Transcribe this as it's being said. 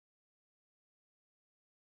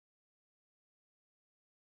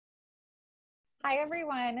Hi,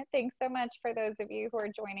 everyone. Thanks so much for those of you who are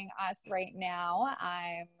joining us right now.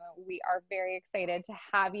 We are very excited to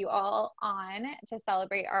have you all on to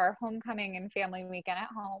celebrate our homecoming and family weekend at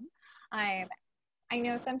home. I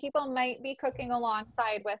know some people might be cooking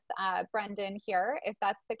alongside with Brendan here. If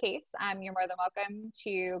that's the case, you're more than welcome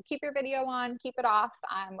to keep your video on, keep it off,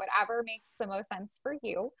 whatever makes the most sense for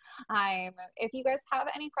you. If you guys have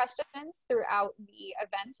any questions throughout the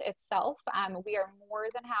event itself, we are more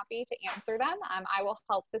than happy to answer them. I will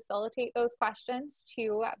help facilitate those questions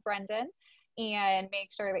to Brendan and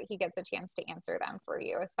make sure that he gets a chance to answer them for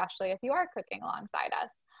you, especially if you are cooking alongside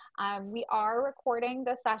us. We are recording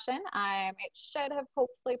the session. It should have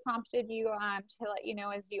hopefully prompted you to let you know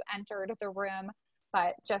as you entered the room,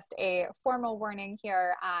 but just a formal warning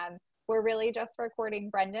here. We're really just recording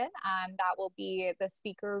Brendan. That will be the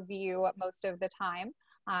speaker view most of the time.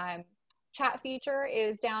 Chat feature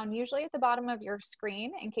is down usually at the bottom of your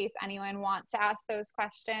screen in case anyone wants to ask those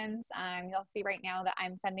questions. You'll see right now that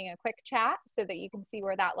I'm sending a quick chat so that you can see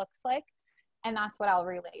where that looks like. And that's what I'll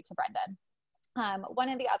relay to Brendan. One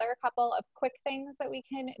of the other couple of quick things that we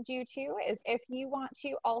can do too is if you want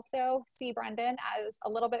to also see Brendan as a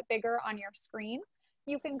little bit bigger on your screen,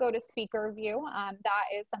 you can go to speaker view.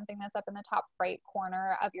 That is something that's up in the top right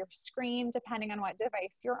corner of your screen, depending on what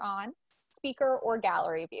device you're on. Speaker or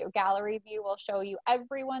gallery view. Gallery view will show you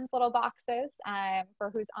everyone's little boxes for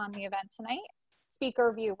who's on the event tonight.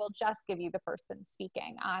 Speaker view will just give you the person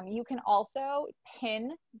speaking. You can also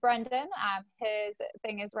pin Brendan. His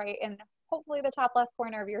thing is right in hopefully the top left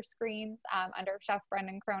corner of your screens under Chef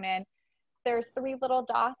Brendan Cronin. There's 3 little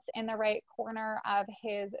dots in the right corner of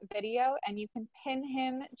his video, and you can pin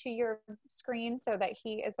him to your screen so that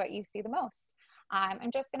he is what you see the most.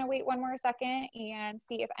 I'm just gonna wait one more second and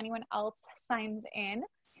see if anyone else signs in.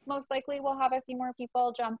 Most likely we'll have a few more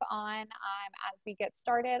people jump on as we get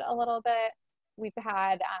started a little bit. We've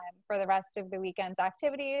had, for the rest of the weekend's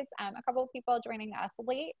activities, a couple of people joining us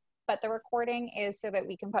late, but the recording is so that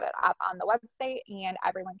we can put it up on the website and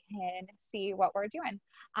everyone can see what we're doing.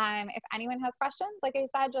 If anyone has questions, like I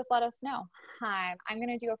said, just let us know. I'm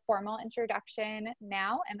gonna do a formal introduction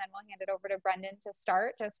now, and then we'll hand it over to Brendan to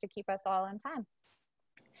start, just to keep us all in time.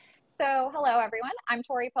 So hello, everyone. I'm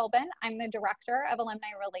Tori Pilbin. I'm the Director of Alumni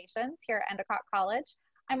Relations here at Endicott College.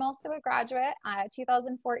 I'm also a graduate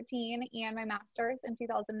 2014 and my master's in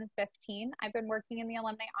 2015. I've been working in the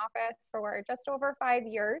alumni office for just over 5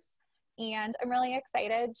 years, and I'm really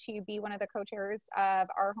excited to be one of the co-chairs of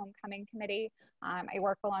our homecoming committee. I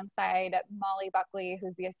work alongside Molly Buckley,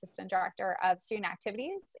 who's the Assistant Director of Student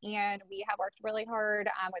Activities, and we have worked really hard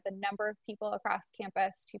with a number of people across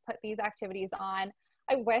campus to put these activities on.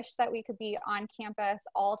 I wish that we could be on campus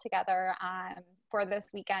all together for this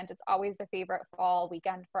weekend. It's always a favorite fall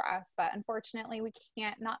weekend for us, but unfortunately we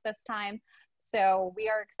can't, not this time. So we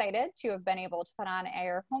are excited to have been able to put on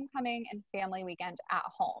our homecoming and family weekend at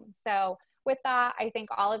home. So with that, I thank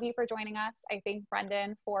all of you for joining us. I thank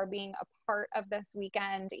Brendan for being a part of this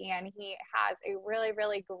weekend, and he has a really,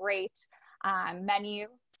 really great menu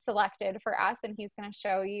selected for us, and he's going to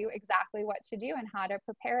show you exactly what to do and how to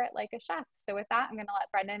prepare it like a chef. So with that, I'm going to let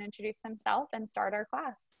Brendan introduce himself and start our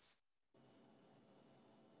class.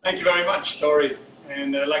 Thank you very much, Tori,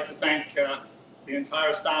 and I'd like to thank the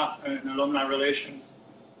entire staff in Alumni Relations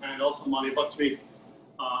and also Molly Buckley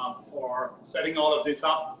for setting all of this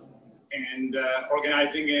up and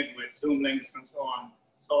organizing it with Zoom links and so on.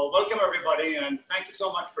 So welcome everybody, and thank you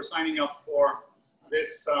so much for signing up for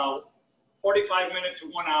this 45-minute to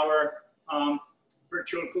 1-hour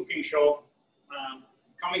virtual cooking show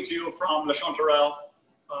coming to you from the Chanterelle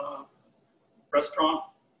restaurant,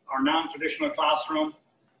 our non-traditional classroom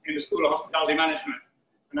in the School of Hospitality Management.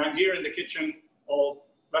 And I'm here in the kitchen of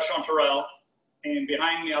La Chanterelle, and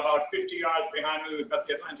behind me, about 50 yards behind me, we've got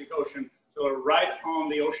the Atlantic Ocean. So we're right on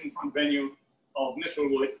the oceanfront venue of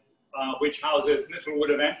Mistlewood, which houses Mistlewood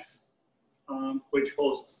events, which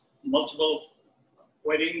hosts multiple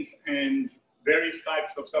weddings and various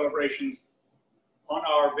types of celebrations on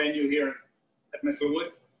our venue here at Mistlewood.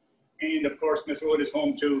 And of course, Mistlewood is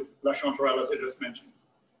home to La Chanterelle, as I just mentioned.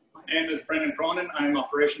 My name is Brendan Cronin. I'm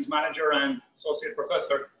Operations Manager and Associate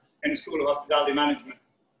Professor in the School of Hospitality Management.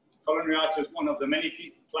 Culinary Arts is one of the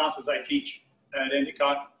many classes I teach at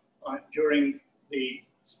Endicott during the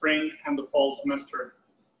spring and the fall semester.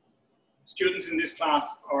 Students in this class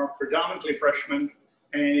are predominantly freshmen,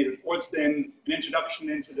 and it affords them an introduction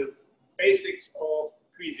into the basics of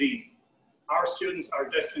cuisine. Our students are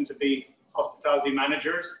destined to be hospitality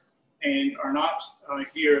managers and are not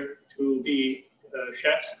here to be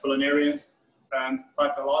chefs, culinarians,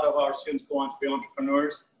 but a lot of our students go on to be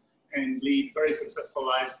entrepreneurs and lead very successful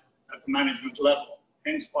lives at the management level.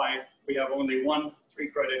 Hence why we have only one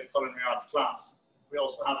 3-credit culinary arts class. We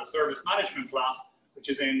also have a service management class, which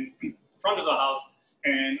is in front of the house.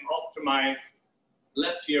 And off to my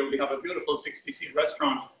left here, we have a beautiful 60-seat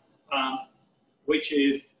restaurant, which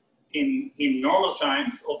is in normal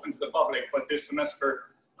times open to the public, but this semester,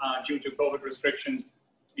 due to COVID restrictions,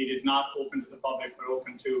 it is not open to the public, but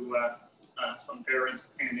open to some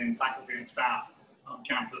parents and in faculty and staff on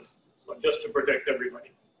campus. So just to protect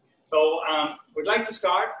everybody. So we'd like to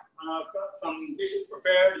start. I've got some dishes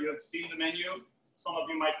prepared. You have seen the menu. Some of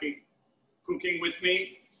you might be cooking with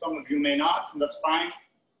me. Some of you may not, and that's fine.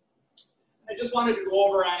 I just wanted to go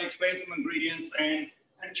over and explain some ingredients and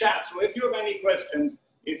chat. So if you have any questions,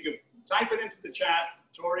 if you type it into the chat,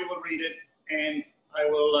 Tori will read it, and I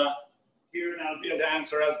will hear and I'll be able to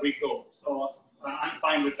answer as we go. So I'm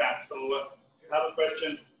fine with that. So if you have a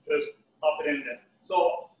question, just pop it in there.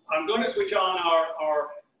 So I'm going to switch on our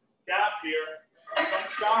gas here. I'm going to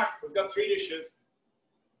start. We've got 3 dishes.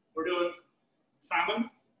 We're doing salmon.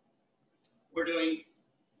 We're doing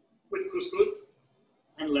with couscous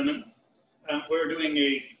and lemon. We're doing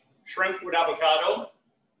a shrimp with avocado.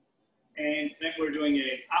 And then we're doing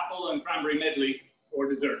a apple and cranberry medley for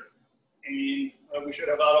dessert. And we should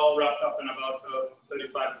have that all wrapped up in about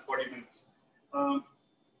 35 to 40 minutes. And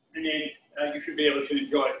then you should be able to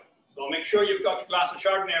enjoy it. So make sure you've got your glass of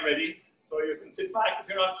Chardonnay ready so you can sit back if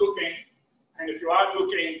you're not cooking. And if you are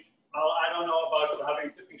cooking, I don't know about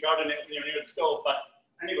having sipping Chardonnay when you're near the stove, but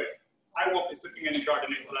anyway, I won't be sipping any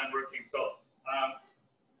Chardonnay while I'm working. So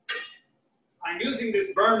I'm using this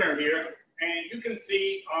burner here, and you can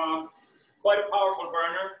see quite a powerful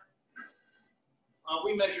burner.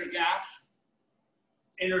 We measure gas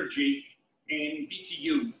energy in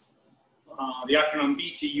BTUs, the acronym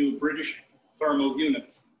BTU, British Thermal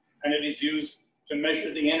Units, and it is used to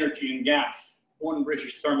measure the energy in gas. 1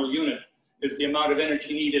 British thermal unit is the amount of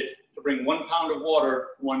energy needed to bring 1 pound of water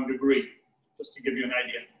 1 degree, just to give you an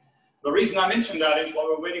idea. The reason I mentioned that is while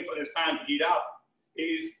we're waiting for this pan to heat up,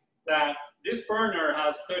 is that this burner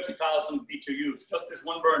has 30,000 BTUs, just this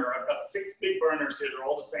one burner. I've got 6 big burners here, they're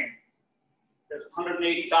all the same. There's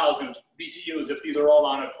 180,000 BTUs if these are all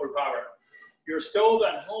on at full power. Your stove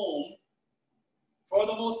at home, for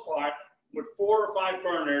the most part, with 4 or 5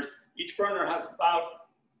 burners, each burner has about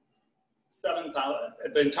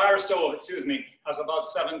 7,000, the entire stove, excuse me, has about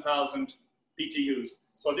 7,000 BTUs.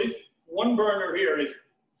 So this one burner here is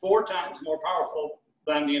 4 times more powerful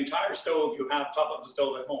than the entire stove you have top of the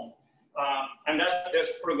stove at home. And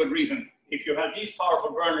that's for a good reason. If you have these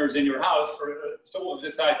powerful burners in your house or a stove of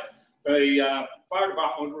this type, the fire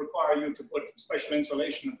department would require you to put special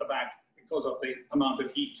insulation at the back because of the amount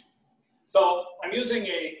of heat. So I'm using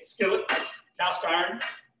a skillet, cast iron.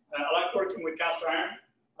 I like working with cast iron.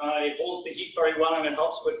 It holds the heat very well and it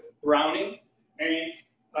helps with browning. And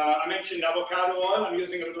I mentioned avocado oil. I'm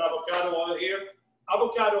using a little avocado oil here.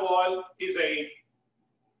 Avocado oil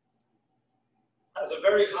has a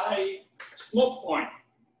very high smoke point.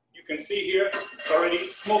 You can see here, it's already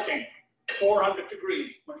smoking, 400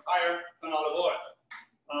 degrees, much higher than olive oil.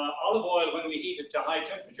 Olive oil, when we heat it to high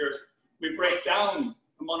temperatures, we break down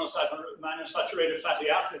the monounsaturated fatty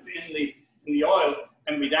acids in the oil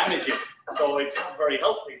and we damage it. So it's not very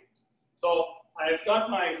healthy. So I've got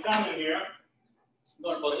my salmon here. I'm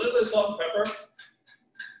going to put a little bit of salt and pepper.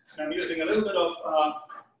 And I'm using a little bit of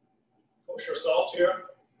kosher salt here.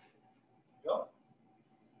 Go.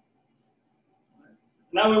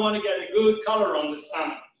 Now we want to get a good color on the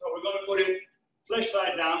salmon. So we're going to put it flesh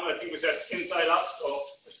side down. I think we said skin side up, so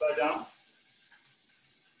flesh side down.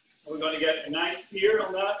 We're going to get a nice sear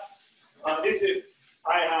on that.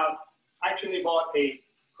 I have actually bought a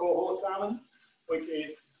coho salmon, which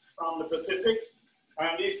is from the Pacific,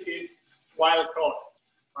 and this is wild caught,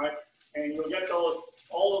 right? And you'll get those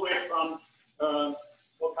all the way from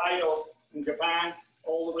Hokkaido in Japan,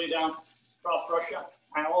 all the way down across Russia,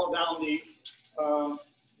 and all down the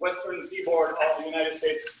western seaboard of the United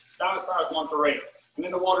States, down as far as Monterey. And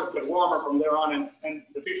then the waters get warmer from there on, and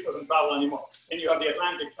the fish doesn't travel anymore. Then you have the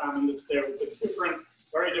Atlantic salmon that's there with a different,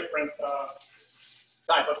 very different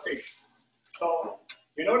type of fish. So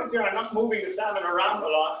you notice here I'm not moving the salmon around a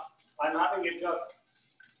lot. I'm having it just,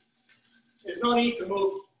 there's no need to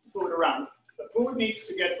move food around. The food needs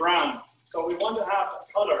to get brown. So we want to have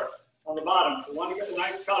a color on the bottom. We want to get a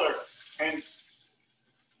nice color. And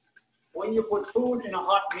when you put food in a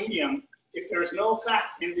hot medium, if there's no fat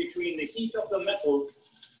in between the heat of the metal,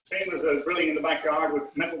 same as grilling in the backyard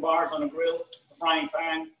with metal bars on a grill, a frying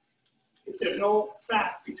pan, if there's no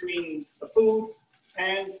fat between the food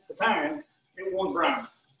and the pan, it won't brown.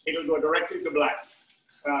 It'll go directly to black.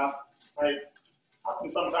 I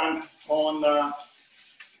happens sometimes on the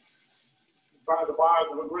bars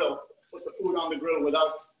of a grill. Put the food on the grill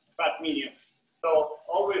without fat medium. So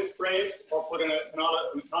always spray it or put not an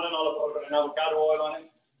olive oil, but an avocado oil on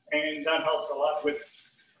it, and that helps a lot with it.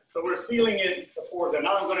 So we're sealing in the pork.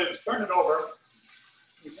 Now I'm going to turn it over.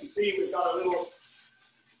 You can see we've got a little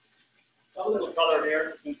color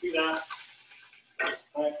here. You can see that.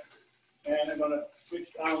 Right. And I'm going to switch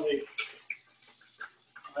down the.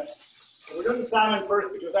 Right. So we're doing the salmon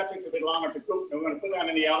first because that takes a bit longer to cook. And we're going to put that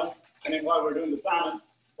in the oven, and then while we're doing the salmon,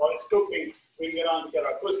 while it's cooking, we can get on to get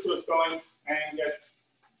our couscous going and get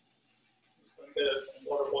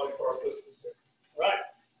water boiling for our couscous here. All right.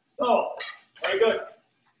 So very good.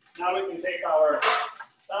 Now we can take our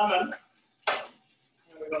salmon, and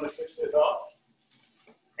we're going to switch this off.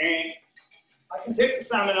 And I can take the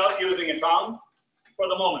salmon out using a tongue for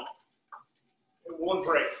the moment. It won't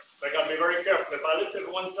break. So I got to be very careful. If I lift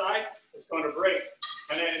it one side, it's going to break,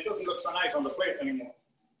 and then it doesn't look so nice on the plate anymore.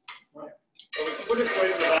 Right. So we can put it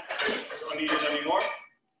straight to the back. We don't need it anymore.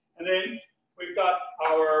 And then we've got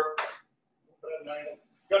our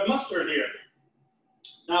mustard here.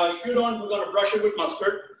 Now, if you don't, we're going to brush it with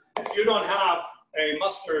mustard. If you don't have a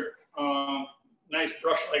mustard, nice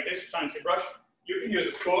brush like this, fancy brush, you can use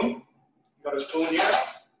a spoon. You've got a spoon here,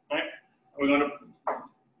 right? We're going to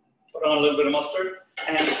put on a little bit of mustard.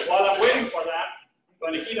 And while I'm waiting for that, I'm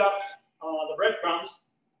going to heat up the breadcrumbs.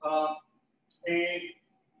 And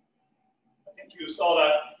I think you saw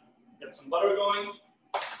that. Get some butter going.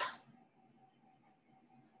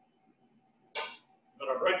 Got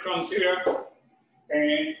our breadcrumbs here.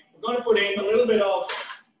 And we're going to put in a little bit of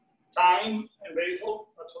thyme and basil.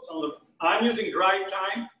 That's what's on the. I'm using dried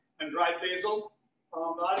thyme and dried basil.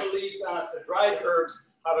 I believe that the dried herbs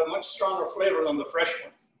have a much stronger flavor than the fresh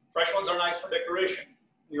ones. Fresh ones are nice for decoration.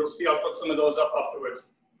 You'll see I'll put some of those up afterwards,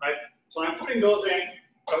 right? So I'm putting those in.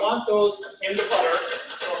 I want those in the butter.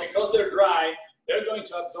 So because they're dry, they're going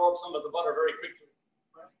to absorb some of the butter very quickly.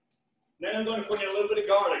 Right? Then I'm going to put in a little bit of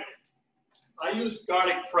garlic. I use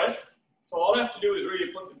garlic press. So all I have to do is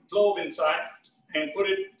really put the clove inside and put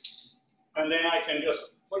it, and then I can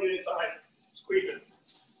just put it inside, squeeze it.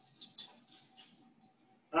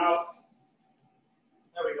 Now,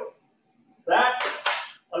 there we go. That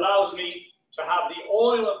allows me to have the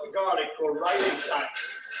oil of the garlic go right inside,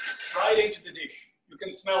 right into the dish. You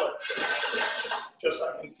can smell it. Just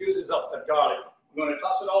like infuses up that garlic. I'm going to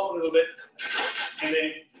toss it off a little bit, and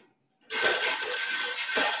then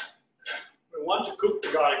we want to cook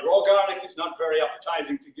the garlic. Raw garlic is not very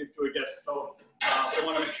appetizing to give to a guest, so I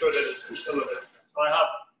want to make sure that it's cooked a little bit. So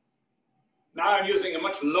now I'm using a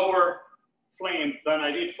much lower flame than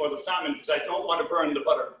I did for the salmon because I don't want to burn the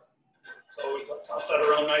butter. So we toss that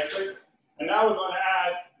around nicely. And now we're going to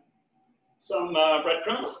add some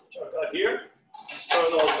breadcrumbs, which I've got here. Throw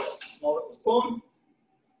those with a small little spoon.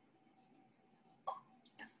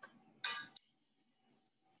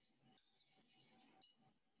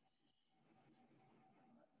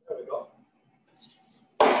 There we go.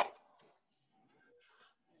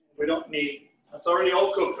 We don't need, that's already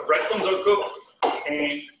all cooked. The breadcrumbs are cooked,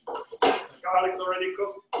 and the garlic's already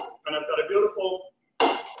cooked. And I've got a beautiful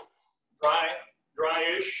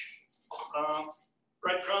dryish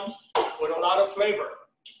breadcrumbs with a lot of flavor.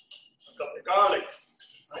 I've got the garlic,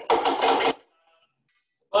 right?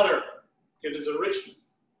 Butter gives it a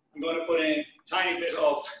richness. I'm going to put in a tiny bit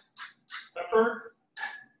of pepper,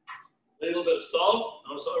 a little bit of salt.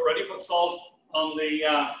 I already put salt on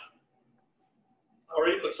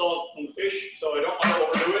the fish, so I don't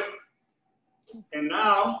want to overdo it. And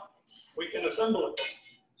now we can assemble it.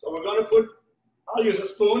 So we're going to put, I'll use a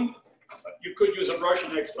spoon. You could use a brush,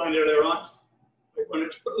 and I explained it earlier on. We're going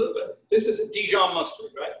to put a little bit. This is a Dijon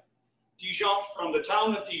mustard, right? Dijon, from the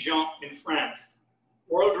town of Dijon in France,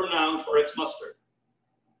 world renowned for its mustard.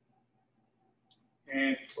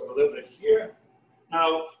 And put a little bit here.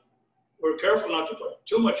 Now, we're careful not to put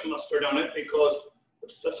too much mustard on it because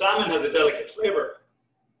the salmon has a delicate flavor.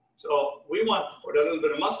 So we want to put a little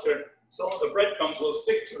bit of mustard so the breadcrumbs will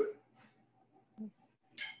stick to it.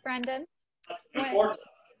 Brendan? That's important.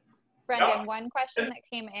 Brendan, Yeah. One question that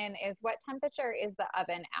came in is what temperature is the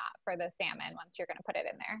oven at for the salmon once you're going to put it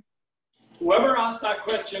in there? Whoever asked that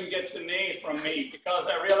question gets an A from me because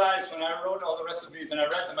I realized when I wrote all the recipes and I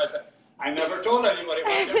read them, I said, I never told anybody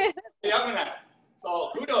what the oven at.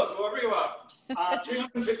 So kudos, whoever you are.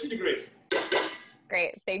 350 degrees.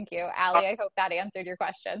 Great, thank you. Allie, I hope that answered your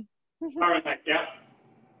question. Fahrenheit, yeah.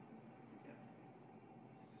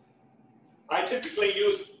 I typically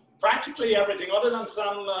use practically everything other than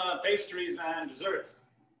some pastries and desserts.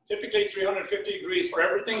 Typically 350 degrees for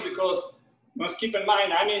everything because you must keep in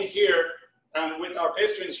mind I'm in here and with our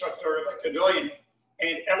pastry instructor, Rebecca Doyen,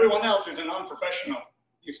 and everyone else is a non-professional.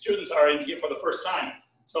 These students are in here for the first time.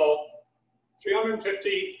 So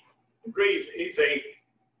 350 degrees is a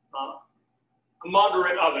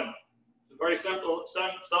moderate oven. It's very simple.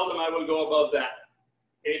 Seldom I will go above that.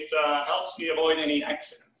 It helps me avoid any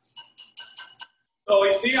accidents. So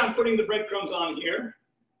you see I'm putting the breadcrumbs on here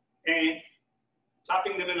and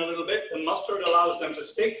tapping them in a little bit. The mustard allows them to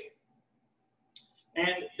stick.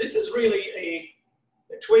 And this is really a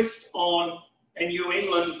twist on a New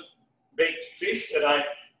England baked fish that I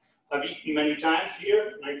have eaten many times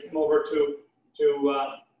here. I came over to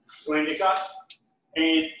Endicott,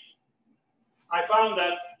 and I found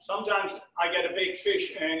that sometimes I get a baked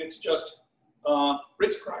fish and it's just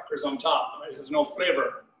Ritz crackers on top. There's no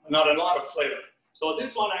flavor, not a lot of flavor. So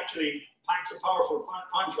this one actually packs a powerful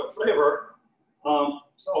punch of flavor.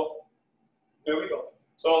 So there we go.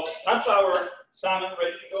 So that's our salmon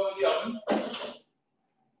ready to go in the oven.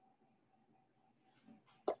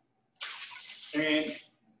 And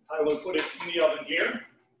I will put it in the oven here.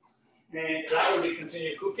 And that will be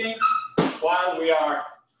continue cooking while we are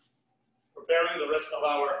preparing the rest of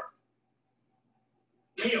our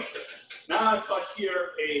meal. Now I've got here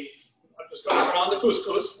I'm just going to put on the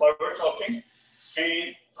couscous while we're talking.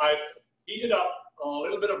 And I've heated up a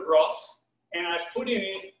little bit of broth. And I've put in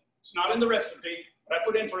it, it's not in the recipe, but I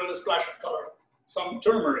put in for a little splash of color, some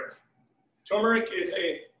turmeric. Turmeric is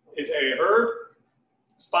a herb,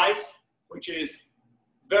 spice, which is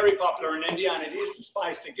very popular in India, and it is the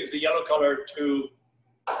spice that gives the yellow color to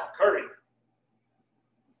curry.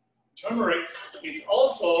 Turmeric is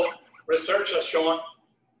also, research has shown,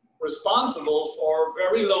 responsible for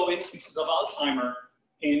very low instances of Alzheimer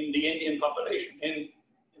in the Indian population, in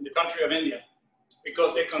the country of India,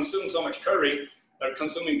 because they consume so much curry, they're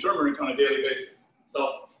consuming turmeric on a daily basis.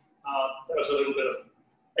 So there's a little bit of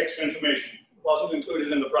extra information. It wasn't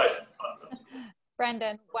included in the price.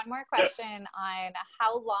 Brendan, one more question on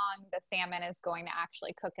how long the salmon is going to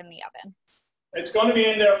actually cook in the oven. It's going to be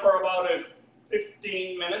in there for about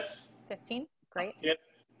 15 minutes. 15? Great. Yeah.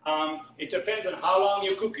 It depends on how long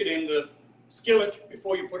you cook it in the skillet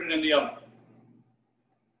before you put it in the oven.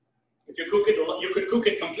 If you cook it, you could cook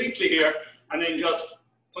it completely here and then just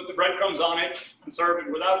put the breadcrumbs on it and serve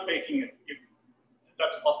it without baking it.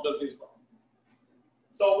 That's a possibility as well.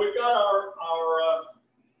 So we've got our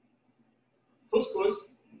couscous.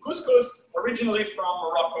 Couscous, originally from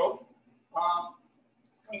Morocco,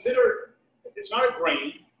 it's considered, it's not a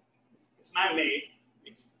grain, it's man-made.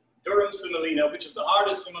 It's durum semolina, which is the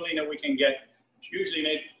hardest semolina we can get. It's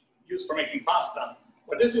usually used for making pasta.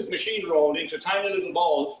 But this is machine rolled into tiny little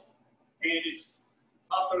balls, and it's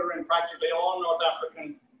popular in practically all North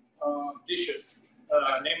African dishes,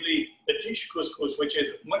 namely the dish couscous, which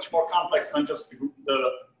is much more complex than just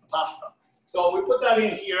the pasta. So we put that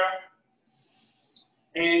in here,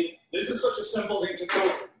 and this is such a simple thing to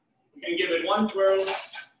cook. We can give it one twirl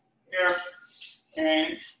here,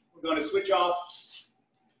 and we're going to switch off.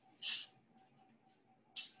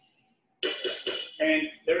 And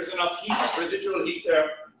there's enough heat, residual heat there,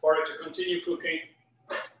 for it to continue cooking.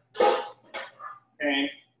 And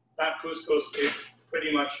that couscous is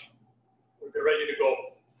pretty much, we'll be ready to go.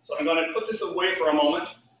 So I'm going to put this away for a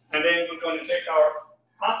moment, and then we're going to take our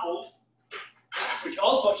apples, which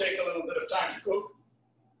also take a little bit of time to cook.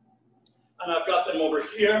 And I've got them over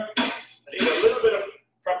here. I need a little bit of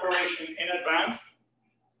preparation in advance.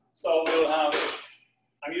 So we'll have,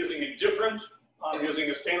 I'm using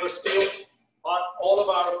a stainless steel pot. All of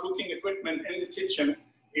our cooking equipment in the kitchen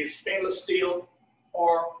is stainless steel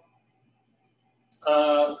or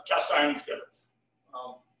cast iron skillets.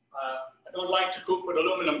 I don't like to cook with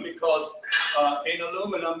aluminum because in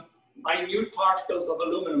aluminum, minute particles of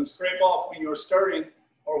aluminum scrape off when you're stirring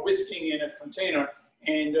or whisking in a container,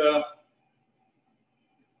 and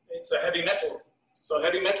it's a heavy metal. So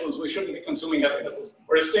heavy metals, we shouldn't be consuming heavy metals.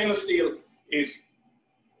 Whereas stainless steel is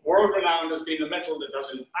world-renowned as being a metal that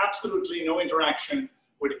has absolutely no interaction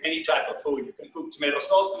with any type of food. You can cook tomato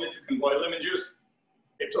sauce in it, you can boil lemon juice.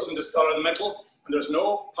 It doesn't discolor the metal, and there's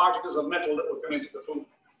no particles of metal that will come into the food.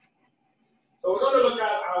 So we're going to look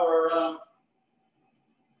at our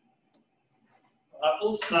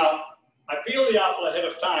apples. Now, I peeled the apple ahead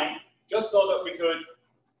of time just so that we could,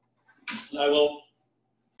 and I will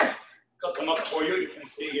cut them up for you, you can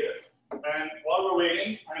see here. And while we're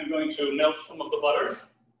waiting, I'm going to melt some of the butter.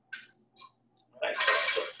 All right,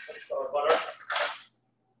 that's our butter.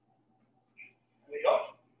 There we go.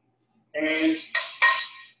 And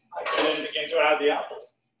I can then begin to add the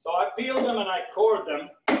apples. So I peeled them and I cored them,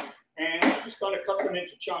 and I'm just going to cut them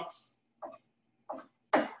into chunks.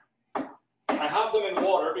 And I have them in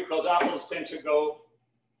water because apples tend to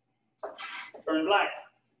turn black.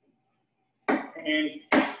 And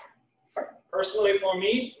personally for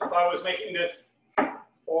me, if I was making this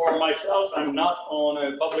for myself and not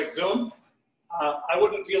on a public Zoom, I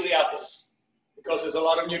wouldn't peel the apples because there's a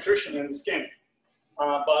lot of nutrition in the skin.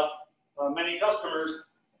 But many customers,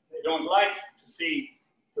 they don't like to see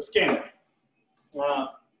the skin,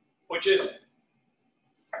 which is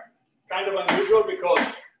kind of unusual because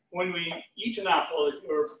when we eat an apple, if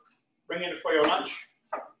you're bringing it for your lunch,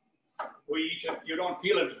 we eat it, you don't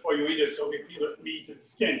peel it before you eat it, so we eat the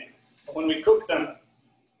skin. And when we cook them,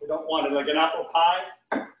 we don't want it like an apple pie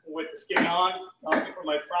with the skin on. Some people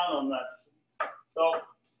might frown on that. So,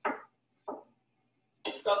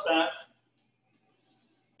 got that.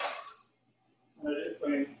 And it is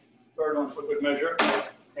a third one for good measure.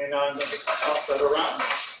 And I'm going to toss that around.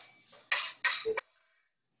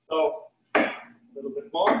 So, a little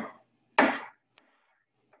bit more.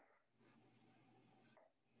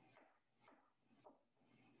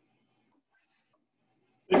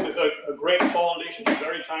 This is a great fall dish. It's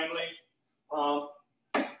very timely.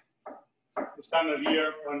 This time of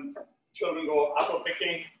year when children go apple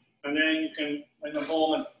picking, and then you can, in the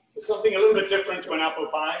moment, there's something a little bit different to an apple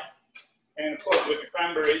pie. And of course, with the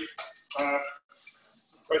cranberries,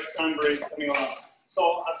 fresh cranberries coming on.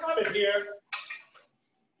 So I've got it here,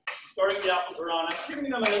 stirring the apples around. I'm giving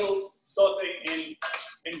them a little saute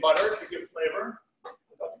in butter to give flavor.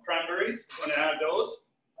 I've got the cranberries. I'm going to add those.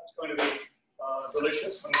 That's going to be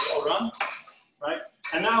delicious when it's all done, right?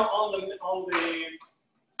 And now on the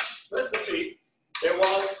recipe, there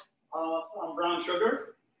was some brown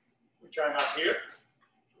sugar, which I have here.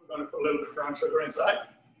 We're going to put a little bit of brown sugar inside.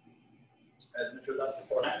 I measured that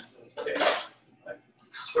beforehand. Okay. Right.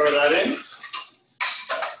 Stir that in.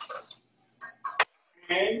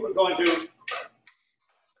 And we're going to,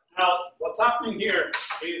 now what's happening here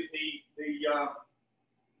is the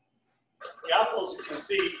apples, you can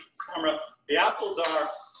see, camera, the apples are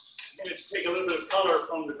going to take a little bit of color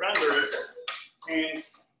from the cranberries, and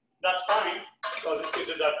that's fine because it gives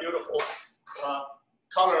it that beautiful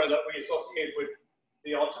color that we associate with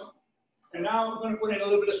the autumn. And now we're going to put in a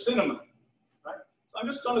little bit of cinnamon. Right? So I'm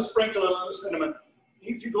just going to sprinkle a little bit of cinnamon.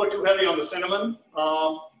 If you go too heavy on the cinnamon,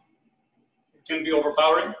 it can be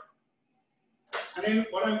overpowering. And then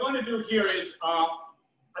what I'm going to do here is I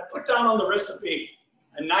put down on the recipe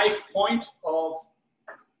a knife point of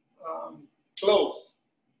cloves.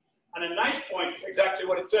 And a knife point is exactly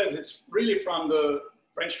what it says. It's really from the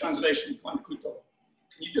French translation, point couteau.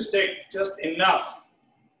 You just take just enough,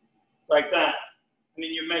 like that, and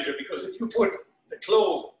then you measure. Because if you put, the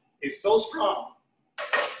clove is so strong,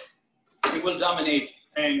 it will dominate.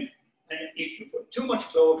 And if you put too much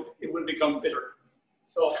clove, it will become bitter.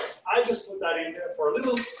 So I just put that in there for a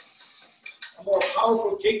more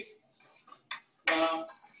powerful kick.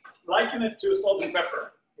 Liken it to salt and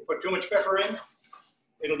pepper. You put too much pepper in,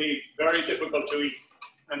 it'll be very difficult to eat.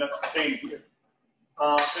 And that's the same here.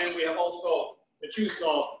 Then we have also the juice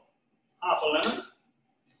of half a lemon.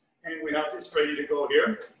 And we have this ready to go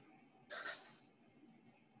here.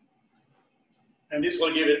 And this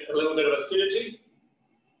will give it a little bit of acidity.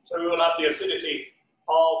 So we will have the acidity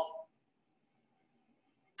of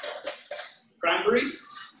cranberries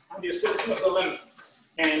and the acidity of the lemon.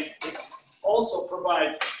 And it also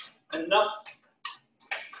provides enough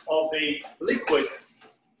of the liquid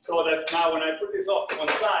so that now when I put this off to one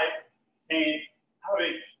side and have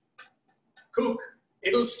it cook,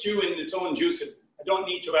 it'll stew in its own juices. I don't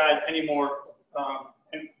need to add any more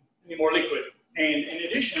liquid. And in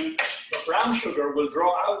addition, the brown sugar will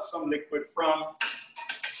draw out some liquid from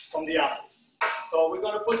the apples. So we're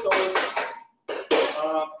going to put those,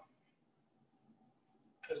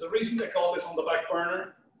 there's a reason they call this on the back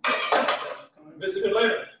burner. I'm going to visit it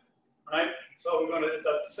later, right? So we're going to let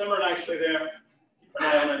that simmer nicely there, keep an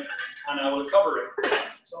eye on it, and I will cover it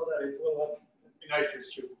so that it will be nicely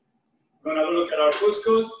stewed. We're going to have a look at our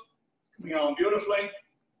couscous, coming on beautifully.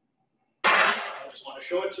 I just want to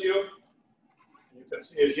show it to you. You can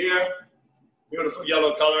see it here, beautiful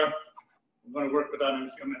yellow color. I'm going to work with that in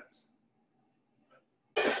a few minutes.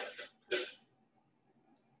 I'm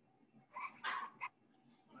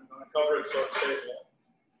going to cover it so it stays warm.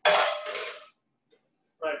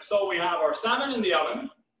 Right, so we have our salmon in the oven.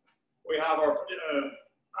 We have our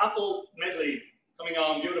apple medley coming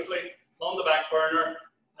on beautifully on the back burner.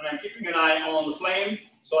 And I'm keeping an eye on the flame,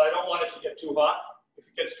 so I don't want it to get too hot. If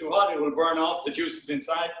it gets too hot, it will burn off the juices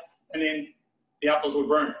inside, and then the apples will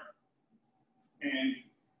burn. And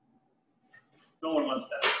no one wants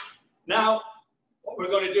that. Now, what we're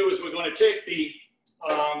going to do is we're going to take the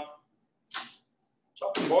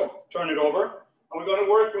chopping board, turn it over, and we're going to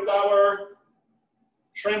work with our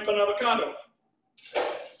shrimp and avocado.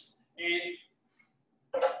 And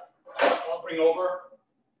I'll bring over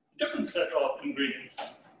a different set of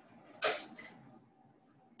ingredients.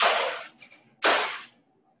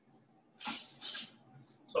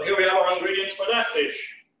 So here we have our ingredients for that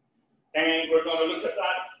dish. And we're going to look at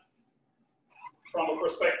that from a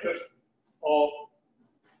perspective of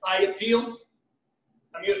eye appeal.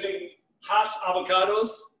 I'm using half avocados,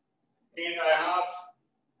 and I have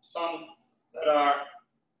some that are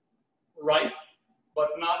ripe, but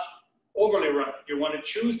not overly ripe. You want to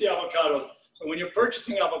choose the avocados. So when you're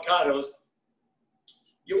purchasing avocados,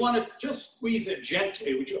 you want to just squeeze it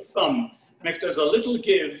gently with your thumb. And if there's a little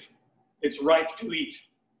give, it's ripe to eat.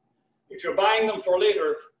 If you're buying them for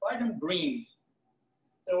later, buy them green.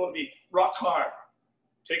 They will be rock hard.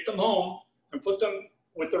 Take them home and put them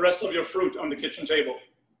with the rest of your fruit on the kitchen table.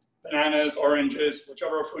 Bananas, oranges,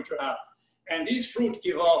 whichever fruit you have. And these fruit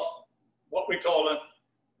give off what we call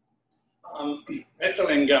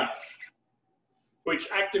ethylene gas, which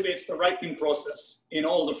activates the ripening process in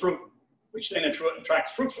all the fruit, which then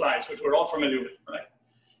attracts fruit flies, which we're all familiar with, right?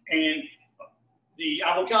 And the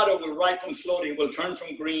avocado will ripen slowly, will turn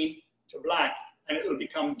from green to black, and it will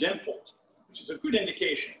become dimpled, which is a good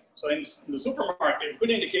indication. So in the supermarket, a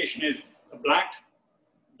good indication is the black,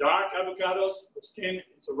 dark avocados, the skin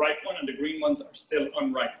is a ripe one, and the green ones are still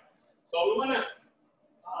unripe. So we want to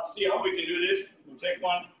see how we can do this. We'll take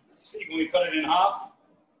one, see when we cut it in half.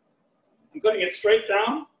 I'm cutting it straight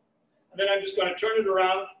down, and then I'm just going to turn it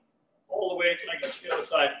around all the way until I get to the other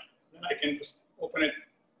side. Then I can just open it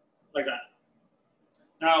like that.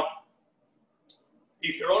 Now,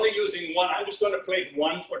 if you're only using one, I'm just going to plate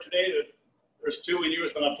one for today. There's two in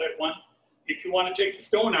yours, but I'll plate one. If you want to take the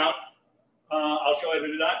stone out, I'll show you how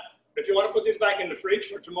to do that. If you want to put this back in the fridge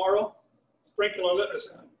for tomorrow, sprinkle a little,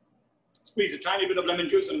 squeeze a tiny bit of lemon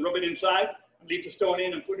juice and rub it inside, and leave the stone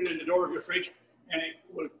in and put it in the door of your fridge, and it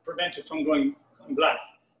will prevent it from going black.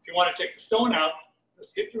 If you want to take the stone out,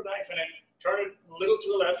 just hit your knife in it, turn it a little to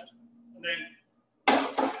the left, and then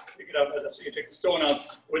pick it up like that. So you take the stone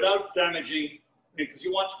out without damaging, because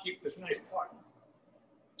you want to keep this nice part.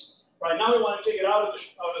 Right now we want to take it out of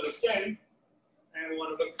the skin, and we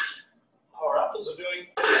want to look how our apples are doing.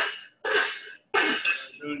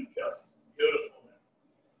 They're doing just beautiful.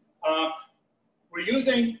 We're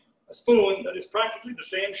using a spoon that is practically the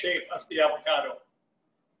same shape as the avocado.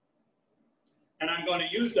 And I'm going to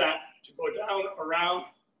use that to go down around.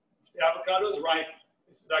 If the avocado is ripe,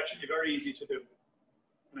 this is actually very easy to do.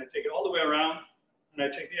 And I take it all the way around, and I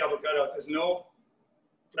take the avocado out. There's no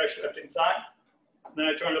flesh left inside. And then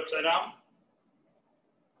I turn it upside down.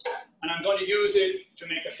 And I'm going to use it to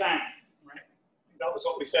make a fan, right? That was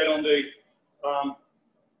what we said on the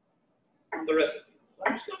recipe.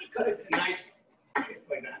 I'm just going to cut it in a nice shape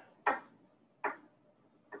like that.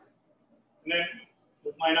 And then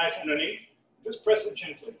with my knife underneath, just press it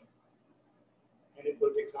gently. And it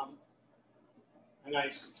will become a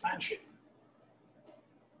nice fan shape.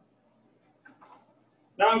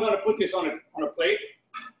 Now I'm going to put this on a plate.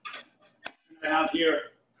 And I have here,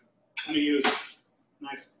 I'm going to use a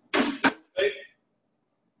nice plate.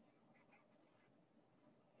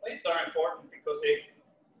 Plates are important because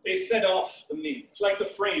they set off the meal. It's like the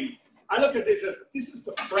frame. I look at this as, this is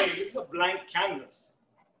the frame, this is a blank canvas.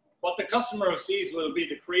 What the customer sees will be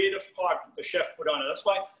the creative part that the chef put on it. That's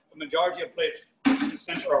why the majority of plates in the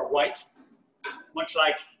center are white, much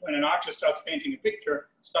like when an artist starts painting a picture,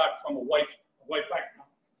 start from a white background.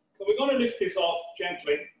 So we're going to lift this off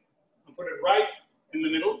gently and put it right in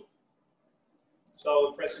the middle.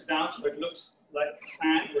 So press it down so it looks like a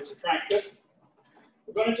fan, looks attractive.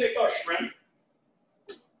 We're going to take our shrimp.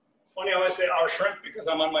 Funny how I say our shrimp because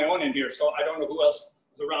I'm on my own in here, so I don't know who else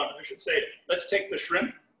is around. I should say, let's take the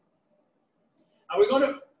shrimp. And we're going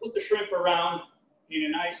to put the shrimp around in a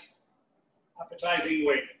nice, appetizing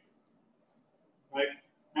way. Right?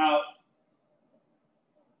 Now,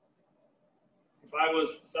 if I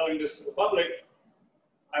was selling this to the public,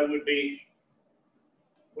 I would be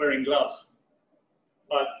wearing gloves.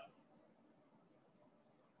 But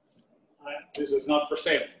this is not for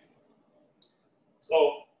sale.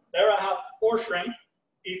 So there I have 4 shrimp.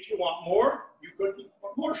 If you want more, you could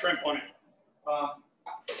put more shrimp on it.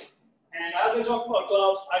 And as I talk about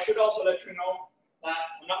gloves, I should also let you know that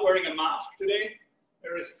I'm not wearing a mask today.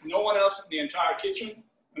 There is no one else in the entire kitchen,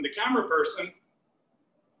 and the camera person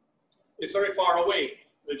is very far away.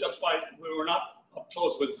 Just why we were not up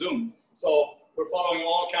close with Zoom. So we're following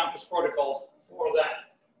all campus protocols for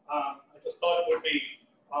that. I just thought it would be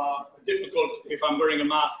difficult if I'm wearing a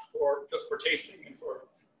mask just for tasting and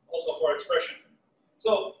also for expression.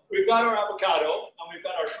 So we've got our avocado and we've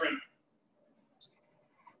got our shrimp.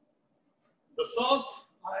 The sauce,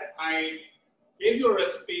 I gave you a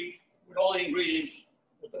recipe with all the ingredients,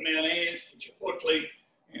 with the mayonnaise, the chipotle,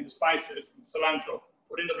 and the spices, and cilantro.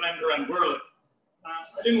 Put in the blender and whirl it.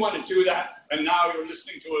 I didn't want to do that, and now you're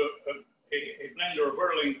listening to a blender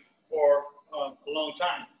whirling for a long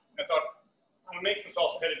time. I thought, I'll make the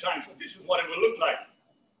sauce ahead of time, so this is what it will look like.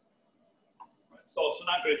 So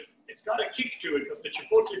cilantro, it's got a kick to it, because the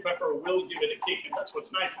chipotle pepper will give it a kick, and that's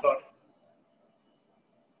what's nice about it.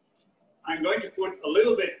 I'm going to put a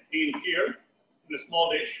little bit in here, in a small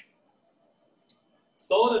dish,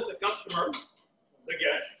 so that the customer, the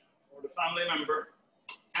guest, or the family member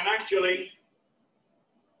can actually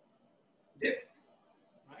dip,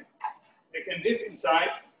 right? They can dip inside,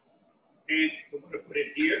 and we're going to put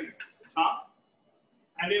it here at the top,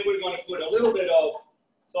 and then we're going to put a little bit of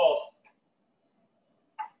sauce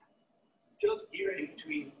just here in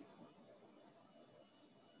between.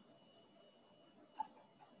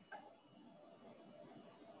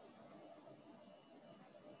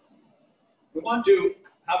 We want to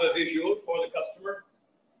have a visual for the customer.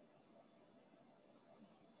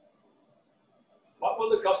 What will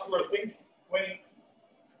the customer think when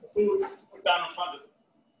the food is put down in front of them?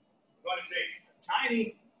 We're going to take a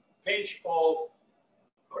tiny pinch of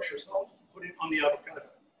kosher salt, put it on the avocado.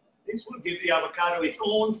 This will give the avocado its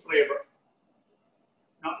own flavor,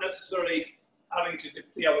 not necessarily having to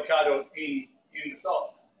dip the avocado in the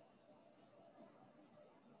sauce.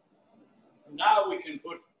 And now we can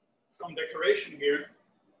put some decoration here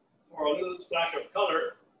for a little splash of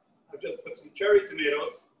color. I've just put some cherry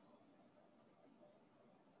tomatoes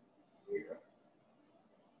here.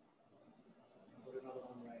 Put another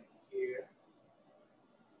one right here.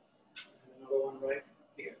 And another one right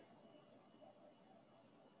here.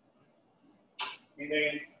 And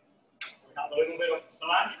then we have a little bit of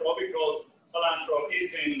cilantro, because cilantro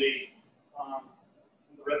is in the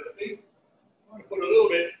recipe. I'm going to put a little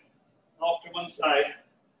bit off to one side.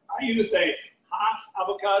 I used a Hass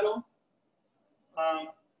avocado.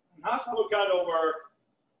 Hass avocado were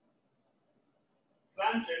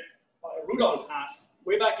planted by Rudolf Hass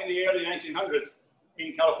way back in the early 1900s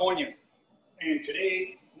in California. And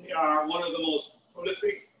today, they are one of the most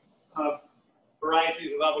prolific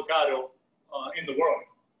varieties of avocado in the world,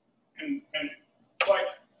 and quite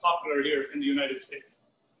popular here in the United States.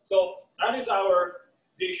 So that is our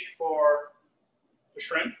dish for the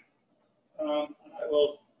shrimp. And I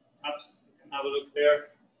will have a look there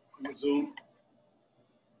in the Zoom.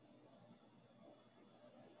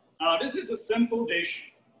 Now, this is a simple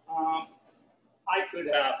dish. I could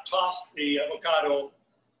have tossed the avocado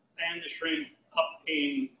and the shrimp up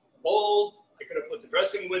in a bowl. I could have put the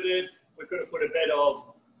dressing with it. We could have put a bit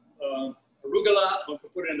of arugula. We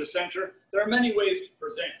could put it in the center. There are many ways to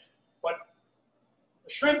present, but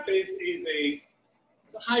the shrimp is a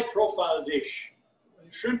high-profile dish.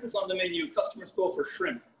 When shrimp is on the menu, customers go for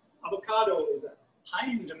shrimp. Avocado is a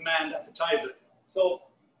high-in-demand appetizer. So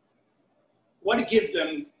what to give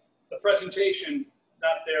them the presentation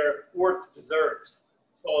that their work deserves.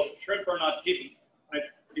 So shrimp are not hidden, right?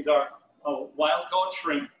 These are wild-caught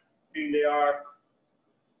shrimp, and they are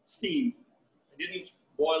steamed. I didn't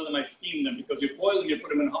boil them, I steamed them, because you boil them, you put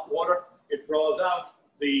them in hot water, it draws out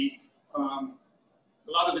the a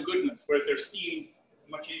lot of the goodness, whereas they're steamed, it's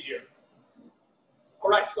much easier.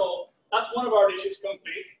 All right, so that's one of our dishes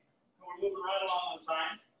complete. We're moving right along on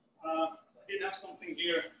time. I did have something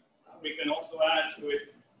here we can also add to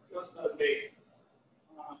it, just as a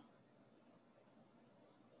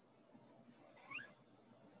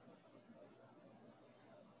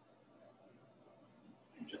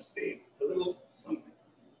little something.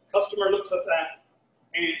 Customer looks at that,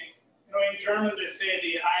 and in German they say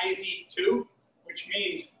the eyes eat too, which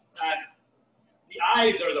means that the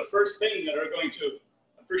eyes are the first thing that are going to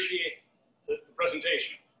appreciate the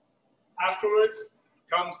presentation. Afterwards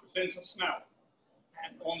comes the sense of smell,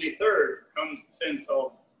 and only third comes the sense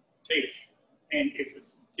of taste. And if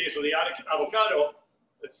it's the case of the avocado,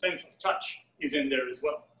 the sense of touch is in there as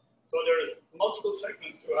well. So there's multiple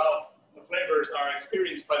segments to how the flavors are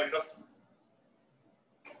experienced by the customer.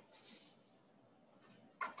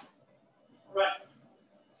 All right,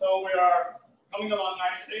 so we are coming along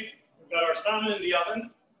nicely. We've got our salmon in the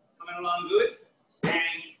oven, coming along good,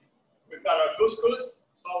 and we've got our couscous.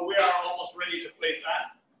 So we are almost ready to plate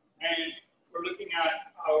that, and we're looking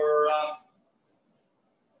at our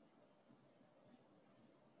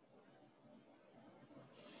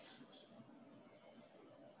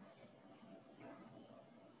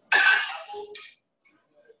apples.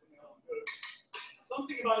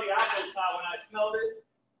 Something about the apples now, when I smell this,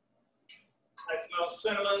 I smell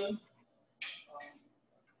cinnamon, a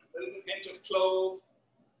little hint of clove.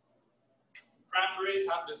 Cranberries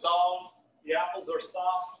have dissolved. The apples are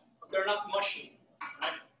soft, but they're not mushy.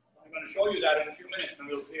 Right? I'm going to show you that in a few minutes, and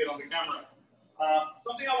we'll see it on the camera.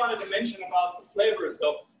 Something I wanted to mention about the flavors,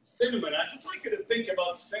 though, cinnamon. I'd just like you to think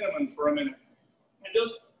about cinnamon for a minute. And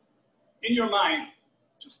just, in your mind,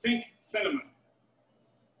 just think cinnamon.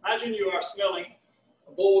 Imagine you are smelling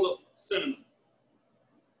a bowl of cinnamon.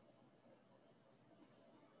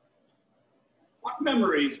 What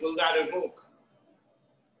memories will that evoke?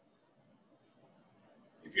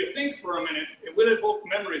 If you think for a minute, it will evoke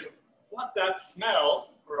memories of what that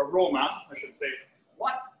smell, or aroma, I should say,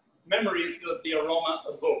 what memories does the aroma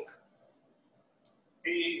evoke?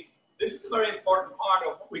 And this is a very important part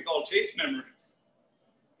of what we call taste memories.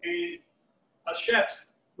 And as chefs,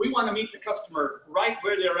 we want to meet the customer right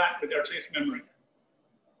where they're at with their taste memory.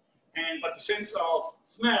 But the sense of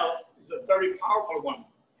smell is a very powerful one.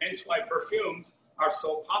 Hence why perfumes are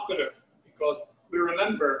so popular, because we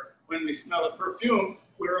remember when we smell a perfume,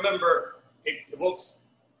 we remember it evokes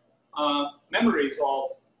memories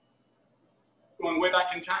of going way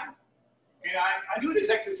back in time. And I do this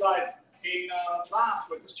exercise in class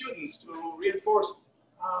with the students to reinforce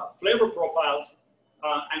flavor profiles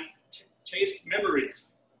and taste memories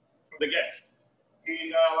for the guests.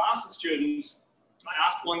 And I'll ask the students, I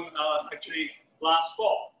asked one actually last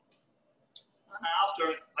fall. I asked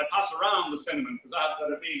her, I pass around the cinnamon, because I've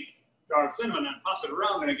got a big jar of cinnamon, and pass it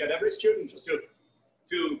around, and I get every student just to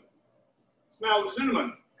smell the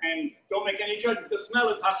cinnamon, and don't make any judgment, just smell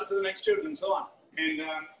it, pass it to the next student, and so on. And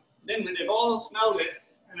then when they've all smelled it,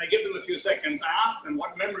 and I give them a few seconds, I ask them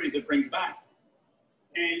what memories it brings back.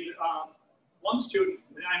 And one student,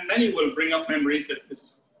 and many will bring up memories that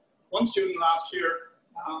this, one student last year,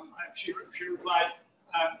 she replied,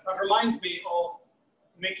 that reminds me of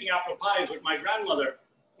making apple pies with my grandmother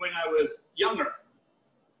when I was younger.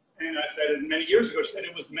 And I said, many years ago. She said,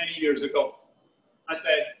 it was many years ago. I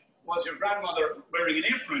said, was your grandmother wearing an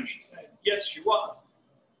apron? She said, yes, she was.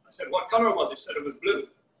 I said, what color was it? She said, it was blue.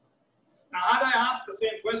 Now, had I asked the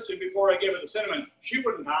same question before I gave her the cinnamon, she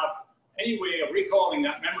wouldn't have any way of recalling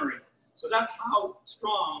that memory. So that's how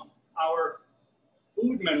strong our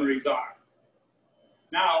food memories are.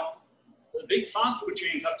 Now, the big fast food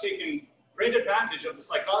chains have taken great advantage of the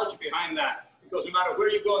psychology behind that, because no matter where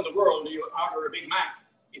you go in the world, you order a Big Mac,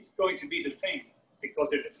 it's going to be the same.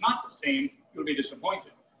 Because if it's not the same, you'll be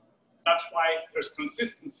disappointed. That's why there's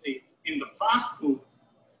consistency in the fast food.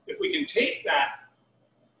 If we can take that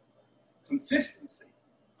consistency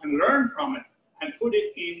and learn from it and put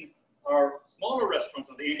it in our smaller restaurants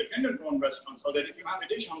or the independent-owned restaurants, so that if you have a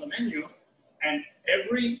dish on the menu and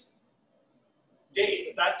every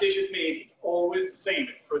day that dish is made, it's always the same.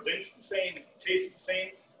 It presents the same, it tastes the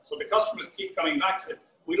same. So the customers keep coming back and say,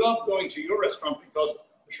 we love going to your restaurant because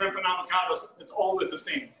the shrimp and avocados, it's always the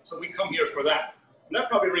same. So we come here for that. And that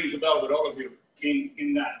probably rings a bell with all of you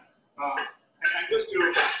in that. And just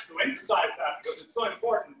to emphasize that, because it's so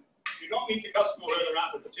important, if you don't meet the customer where they're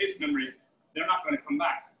at with the taste memories, they're not going to come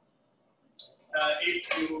back.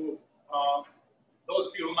 Those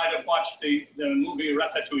of you who might have watched the movie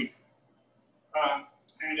Ratatouille, I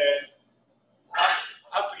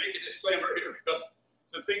have to make a disclaimer here, because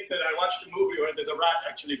to think that I watched a movie where there's a rat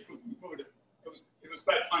actually cooking food, it was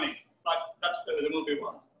quite funny, but that's the movie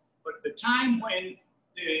was. But the time when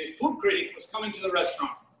the food critic was coming to the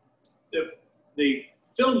restaurant, the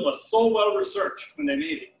film was so well researched when they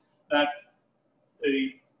made it that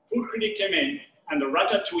the food critic came in, and the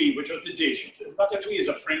ratatouille, which was the dish, ratatouille is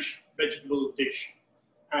a French vegetable dish,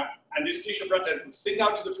 and this dish of ratatouille would sing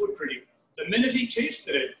out to the food critic. The minute he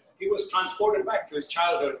tasted it, he was transported back to his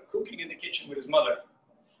childhood, cooking in the kitchen with his mother.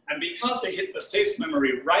 And because they hit the taste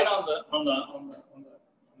memory right on the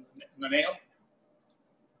nail,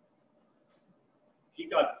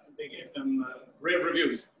 they gave them rave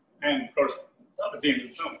reviews. And of course, that was the end of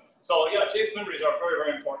the film. So yeah, taste memories are very,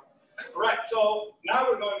 very important. Correct. So now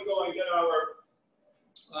we're going to go and get our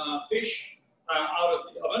fish out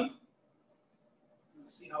of the oven.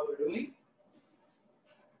 Let's see how we're doing.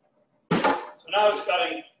 So now it's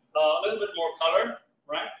getting a little bit more color,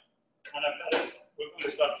 right? And I've got it. We're going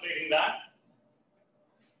to start plating that.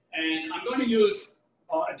 And I'm going to use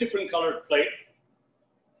a different colored plate.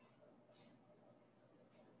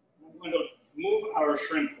 I'm going to move our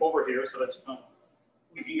shrimp over here so that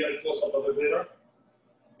we can get a close-up of it later.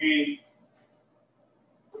 And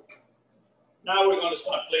now we're going to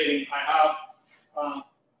start plating. I have our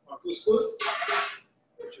couscous,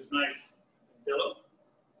 which is nice and yellow.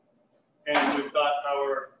 And we've got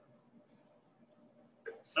our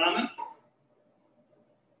salmon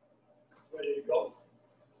ready to go.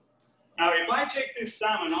 take this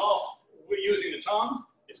salmon off, we're using the tongs,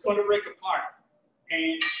 it's going to break apart.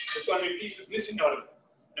 And there's going to be pieces missing out of it.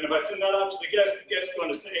 And if I send that out to the guest is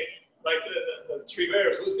going to say, like the three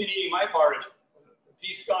bears, who's been eating my porridge? The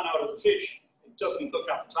piece gone out of the fish. It doesn't look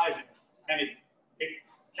appetizing. And it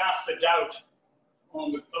casts a doubt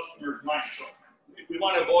on the customer's mind. So we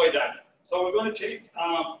want to avoid that. So we're going to take,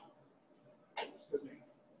 excuse me.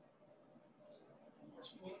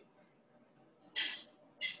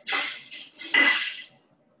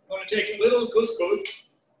 I'm going to take a little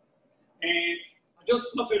couscous and I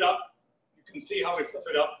just fluff it up. You can see how I fluff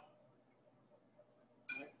it up.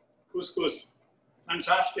 Couscous,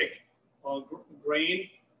 fantastic grain.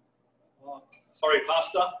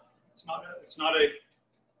 Pasta.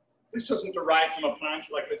 This doesn't derive from a plant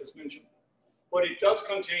like I just mentioned, but it does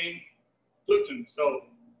contain gluten. So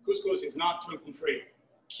couscous is not gluten-free.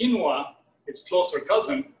 Quinoa, its closer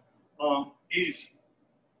cousin, is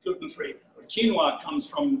gluten-free. But quinoa comes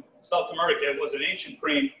from South America. It was an ancient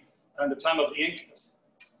grain at the time of the Incas.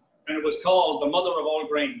 And it was called the mother of all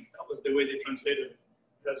grains. That was the way they translated it.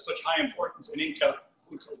 It has such high importance in Inca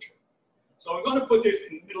food culture. So we're going to put this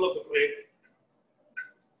in the middle of the plate.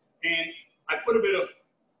 And I put a bit of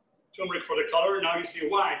turmeric for the color. Now you see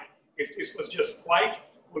why. If this was just white,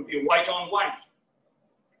 it would be white on white.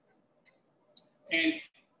 And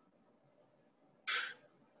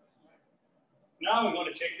now I'm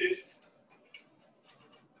going to take this,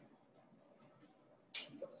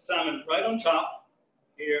 put the salmon right on top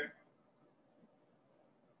here.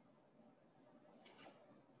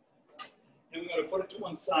 And I'm going to put it to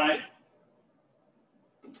one side.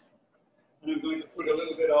 And I'm going to put a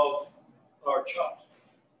little bit of our chopped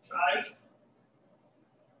chives.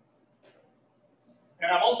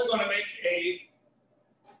 And I'm also going to make a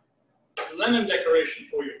lemon decoration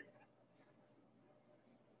for you.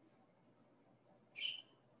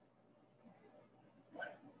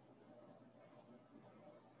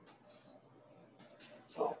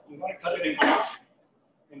 So I'm going to cut it in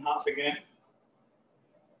half again.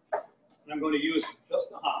 And I'm going to use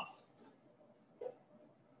just a half.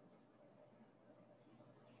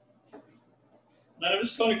 And then I'm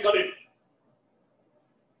just going to cut it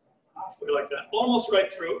halfway like that, almost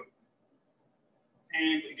right through.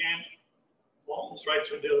 And again, almost right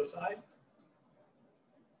through the other side.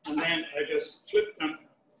 And then I just flip them,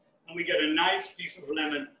 and we get a nice piece of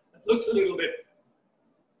lemon that looks a little bit,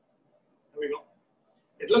 there we go.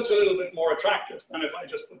 It looks a little bit more attractive than if I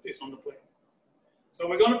just put this on the plate. So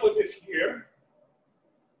we're going to put this here.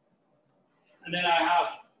 And then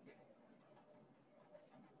I've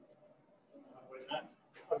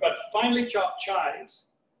got finely chopped chives,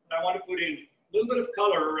 and I want to put in a little bit of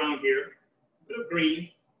color around here, a bit of green,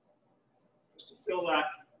 just to fill that,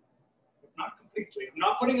 but not completely. I'm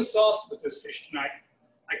not putting a sauce with this fish tonight.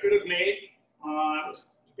 I could have made, I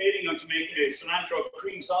was debating on to make a cilantro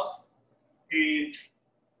cream sauce, and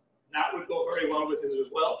that would go very well with it as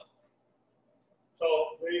well. So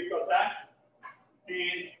there you've got that.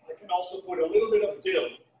 And I can also put a little bit of dill.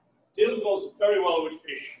 Dill goes very well with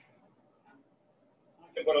fish.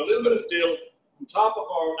 I can put a little bit of dill on top of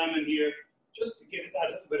our lemon here, just to give it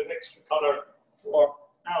that little bit of extra color for,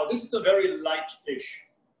 now this is a very light dish.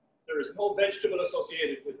 There is no vegetable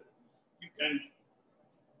associated with it. You can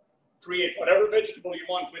create whatever vegetable you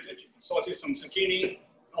want with it. You can saute some zucchini,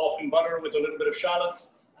 off in butter with a little bit of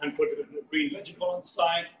shallots, and put a green vegetable on the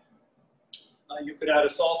side. You could add a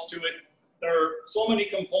sauce to it. There are so many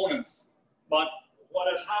components, but what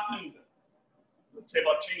has happened, let's say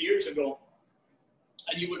about 10 years ago,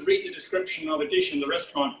 and you would read the description of a dish in the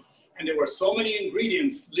restaurant, and there were so many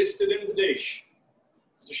ingredients listed in the dish.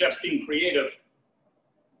 As the chef's being creative,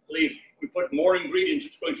 I believe we put more ingredients,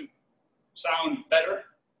 it's going to sound better.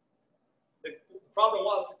 The problem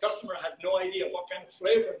was the customer had no idea what kind of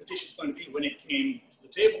flavor the dish is going to be when it came to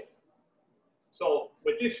the table. So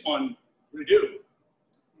with this one, we do.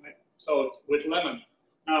 Right? So it's with lemon.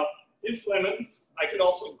 Now, this lemon, I could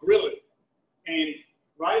also grill it and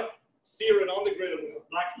sear it on the grill with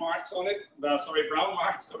black marks on it. Brown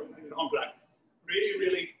marks, sorry, not black. Really,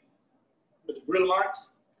 really, with the grill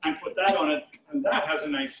marks, and put that on it, and that has a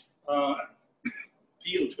nice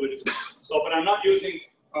peel to it as well. So, but I'm not using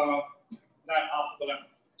that half of the lemon.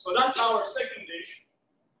 So that's our second dish.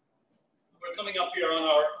 We're coming up here on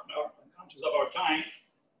our conscious of our time,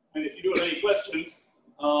 and if you do have any questions,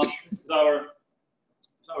 this is our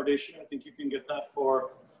dish. I think you can get that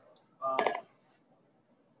for.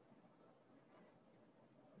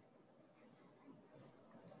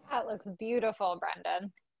 That looks beautiful,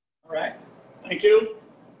 Brendan. All right, thank you.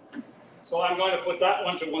 So I'm going to put that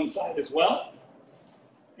one to one side as well.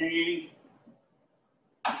 And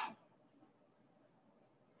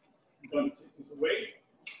going to take this away.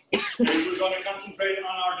 And we're going to concentrate on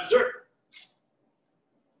our dessert.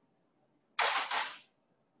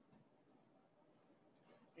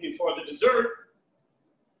 And for the dessert,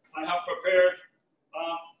 I have prepared,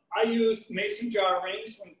 I use mason jar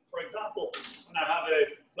rings. For example, when I have a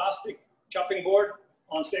plastic chopping board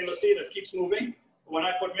on stainless steel that keeps moving, when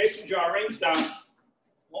I put mason jar rings down, it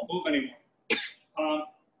won't move anymore.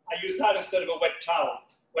 I use that instead of a wet towel.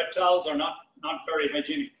 Wet towels are not very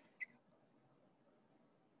hygienic.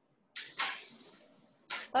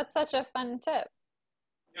 That's such a fun tip.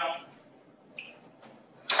 Yeah.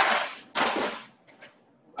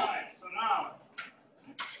 Right, so now,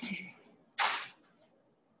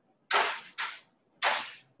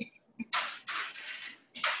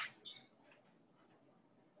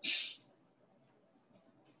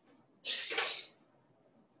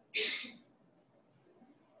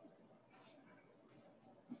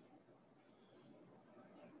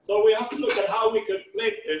 so we have to look at how we could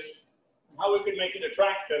plate this, how we could make it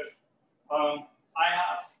attractive. I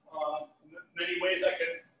have many ways I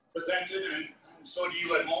could present it, and so do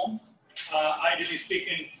you at home. Ideally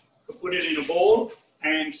speaking, could put it in a bowl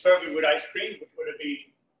and serve it with ice cream, which would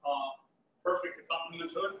be perfect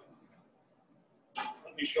accompaniment to it.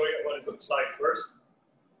 Let me show you what it looks like first.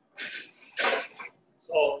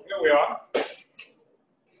 So here we are,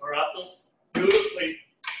 our apples, beautifully.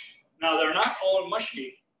 Now they're not all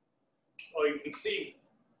mushy, so you can see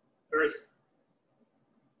there's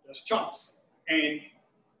chunks, and it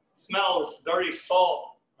smells very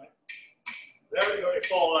fall, right? Very, very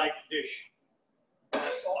fall-like dish.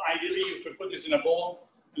 So ideally, you could put this in a bowl,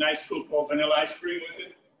 a nice scoop of vanilla ice cream with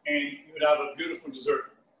it, and you would have a beautiful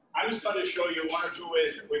dessert. I'm just going to show you one or two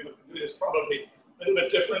ways that we could do this probably a little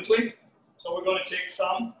bit differently. So we're going to take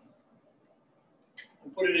some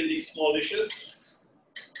and put it in these small dishes.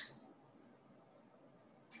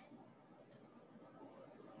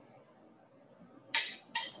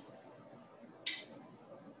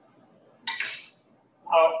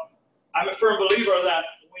 I'm a firm believer that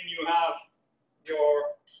when you have your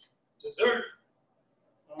dessert,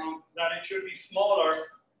 that it should be smaller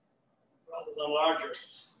rather than larger.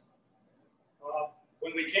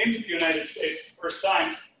 When we came to the United States the first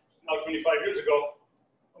time, now 25 years ago,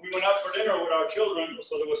 we went out for dinner with our children,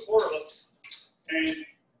 so there was 4 of us, and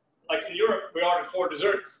like in Europe, we ordered 4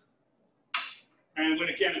 desserts. And when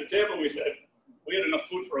it came to the table, we said, we had enough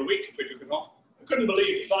food for a week if we took it home. I couldn't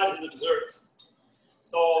believe the size of the desserts.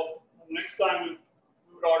 So next time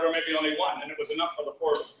we would order maybe only 1, and it was enough for the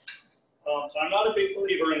 4 of us. So I'm not a big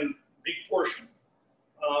believer in big portions.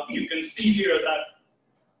 You can see here that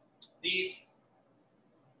these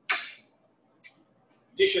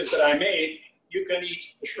dishes that I made, you can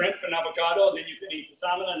eat the shrimp and avocado, then you can eat the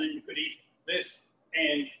salmon, and then you could eat this,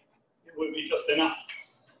 and it would be just enough.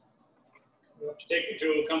 You have to take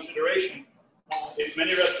into consideration. In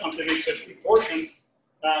many restaurants, they make such big portions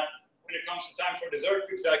that when it comes to time for dessert,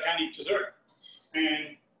 people say, I can't eat dessert.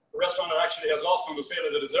 And the restaurant actually has lost on the sale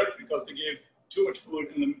of the dessert because they gave too much food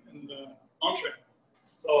in the entree.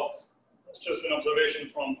 So that's just an observation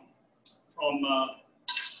from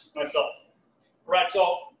myself. Right,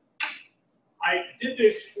 so I did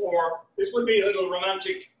this this would be a little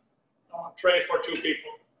romantic tray for 2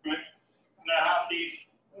 people, right? And I have these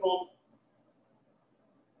little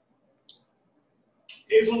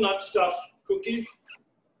hazelnut stuffed cookies.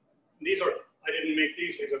 These are, I didn't make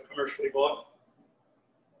these are commercially bought.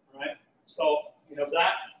 All right, so we have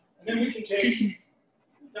that. And then we can take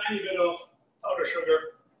a tiny bit of powdered sugar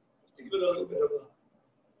to give it a little bit of a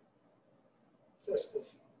festive.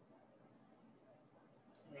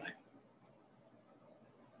 All right.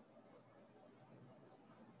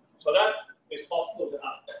 So that is possible to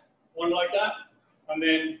have one like that. And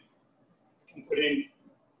then you can put in.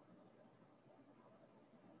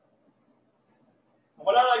 And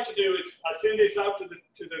what I like to do is I send this out to the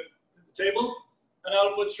table, and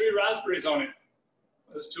I'll put 3 raspberries on it.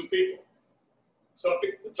 There's 2 people. So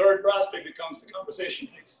the 3rd raspberry becomes the conversation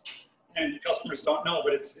piece. And the customers don't know,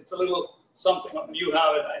 but it's a little something. You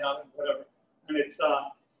have it, I have it, whatever. And it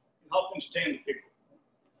helps entertain the people.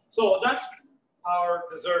 So that's our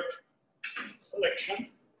dessert selection.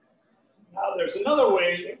 Now there's another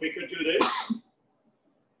way that we could do this.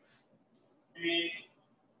 And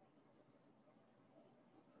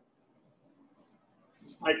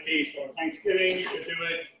this might be for Thanksgiving, you could do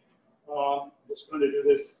it. I'm just going to do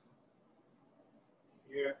this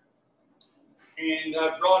here. And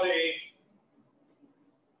I've brought a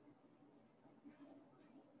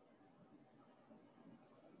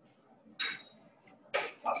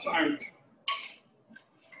cast iron,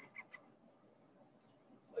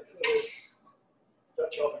 like a little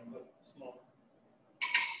Dutch oven, but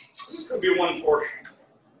could be one portion.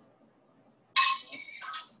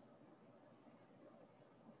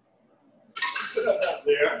 Put that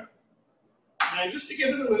there. And just to give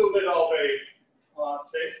it a little bit of a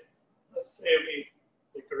taste, let's say we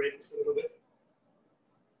decorate this a little bit.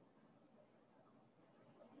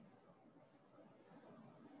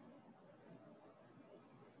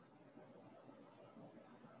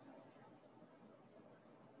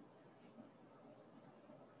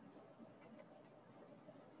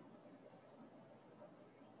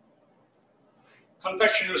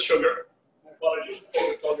 Confectioner's sugar. My apologies,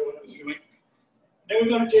 I just told you what I was doing. Then we're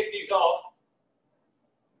going to take these off.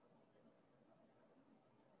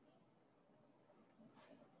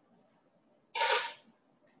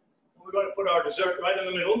 We're going to put our dessert right in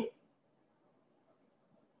the middle.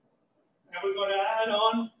 And we're going to add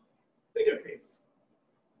on bigger piece.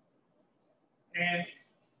 And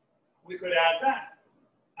we could add that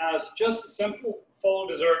as just a simple fall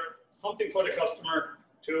dessert, something for the customer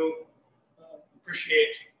to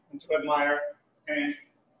appreciate and to admire. And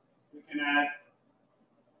we can add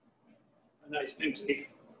a nice mint leaf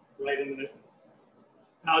right in the middle.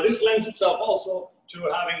 Now this lends itself also to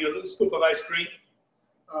having a little scoop of ice cream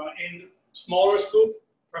in smaller scoop,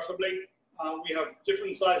 preferably. We have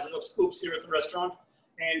different sizes of scoops here at the restaurant,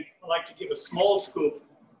 and I like to give a small scoop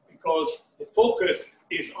because the focus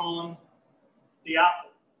is on the apple.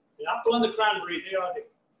 The apple and the cranberry, they are the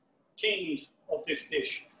kings of this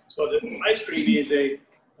dish. So the ice cream is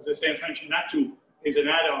as I say in French, natou, is an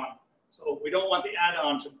add-on. So we don't want the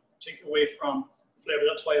add-on to take away from flavor.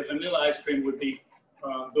 That's why a vanilla ice cream would be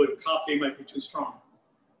good. Coffee might be too strong.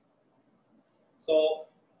 So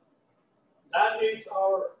that is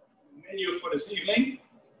our menu for this evening.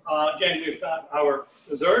 Again, we've got our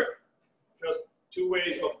dessert, just two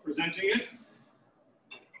ways of presenting it.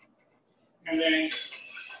 And then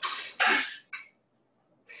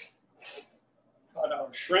got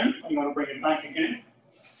our shrimp. I'm going to bring it back again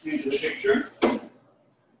into the picture.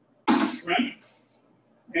 Shrimp.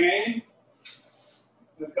 And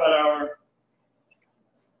we've got our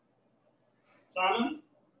salmon.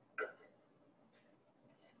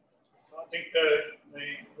 So I think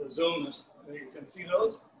the zoom is, you can see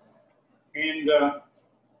those. And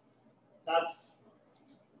that's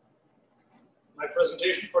my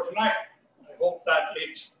presentation for tonight. I hope that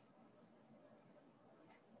it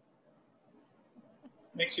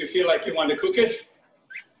makes you feel like you want to cook it.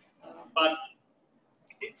 But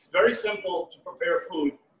it's very simple to prepare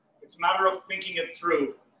food. It's a matter of thinking it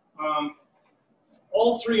through.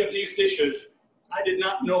 All three of these dishes, I did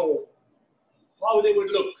not know how they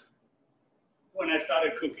would look when I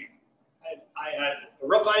started cooking. I had a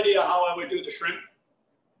rough idea how I would do the shrimp.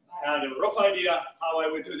 I had a rough idea how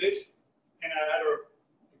I would do this, and I had an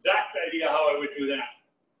exact idea how I would do that.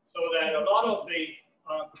 So that a lot of the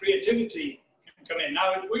creativity can come in.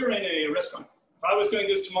 Now, if we were in a restaurant, if I was doing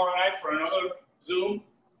this tomorrow night for another Zoom,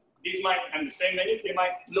 these might, and the same menu, they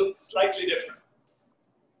might look slightly different.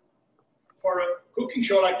 For a cooking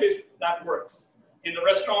show like this, that works. In the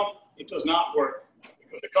restaurant, it does not work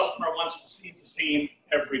because the customer wants to see the same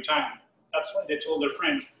every time. That's why they told their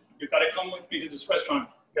friends, you've got to come with me to this restaurant.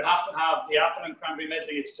 You have to have the apple and cranberry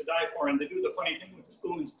medley. It's to die for. And they do the funny thing with the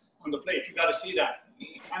spoons on the plate. You got to see that.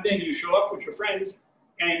 And then you show up with your friends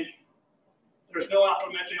and there's no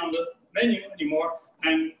apple medley on the menu anymore.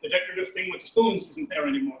 And the decorative thing with the spoons isn't there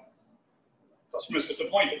anymore. Customer's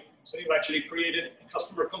disappointed. So you've actually created a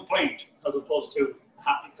customer complaint as opposed to a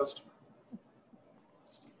happy customer.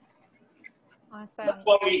 Awesome. That's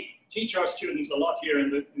what we teach our students a lot here in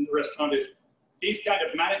the restaurant is these kind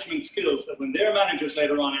of management skills that when they're managers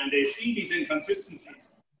later on and they see these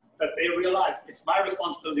inconsistencies, that they realize it's my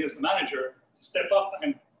responsibility as the manager to step up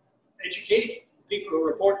and educate people who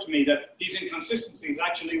report to me that these inconsistencies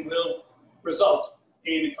actually will result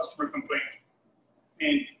in a customer complaint.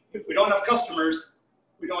 And if we don't have customers,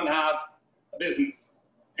 we don't have a business.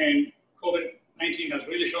 And COVID-19 has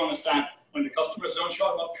really shown us that when the customers don't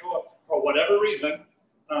show up for whatever reason,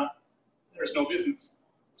 there's no business.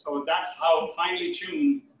 So that's how finely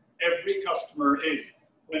tuned every customer is.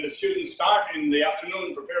 When the students start in the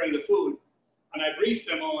afternoon preparing the food, and I brief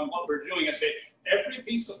them on what we're doing, I say, every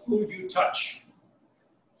piece of food you touch,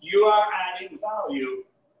 you are adding value,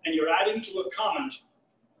 and you're adding to a comment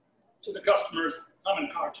to the customer's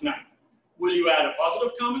comment card tonight. Will you add a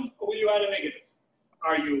positive comment, or will you add a negative?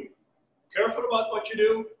 Are you careful about what you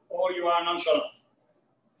do, or you are nonchalant,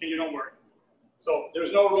 and you don't worry? So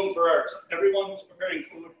there's no room for errors. Everyone who's preparing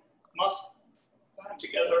food must band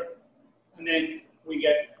together, and then we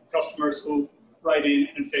get customers who write in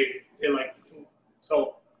and say they like the food.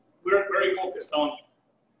 So we're very focused on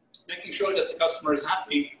making sure that the customer is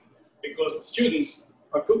happy because the students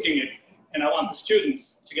are cooking it, and I want the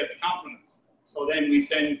students to get the compliments. So then we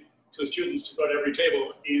send two students to go to every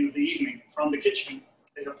table at the end of the evening from the kitchen.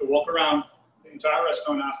 They have to walk around the entire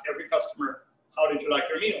restaurant and ask every customer, how did you like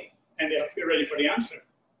your meal? And they have to be ready for the answer.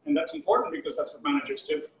 And that's important because that's what managers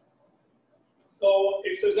do. So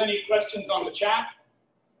if there's any questions on the chat,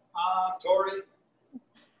 Tori.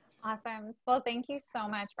 Awesome. Well, thank you so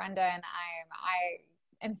much, Brendan.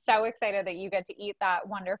 I am so excited that you get to eat that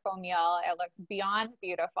wonderful meal. It looks beyond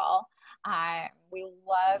beautiful. We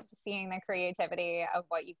loved seeing the creativity of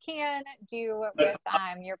what you can do with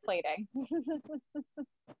your plating.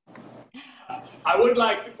 I would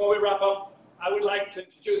like, before we wrap up, I would like to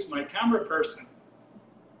introduce my camera person.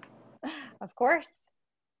 Of course.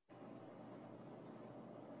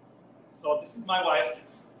 So this is my wife.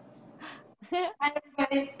 Hi,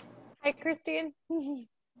 everybody. Hi, Christine.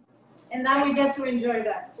 And now we get to enjoy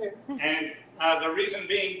that, too. And the reason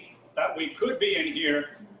being that we could be in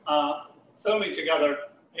here filming together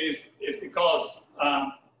is because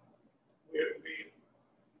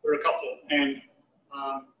we're a couple. And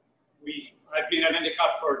I've been at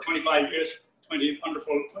Endicott for 25 years,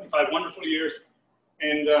 25 wonderful years.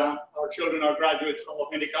 And our children are graduates of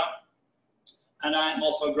Endicott. And I'm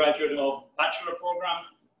also a graduate of bachelor program.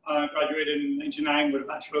 Graduated in 99 with a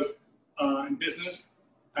bachelor's in business.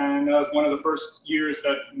 And that was one of the first years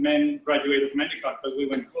that men graduated from Endicott, because we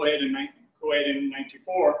went co-ed in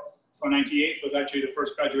 94. So 98 was actually the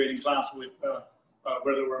first graduating class with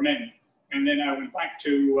where there were men. And then I went back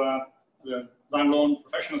to the Van Loan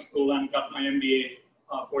Professional School and got my MBA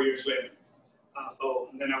 4 years later.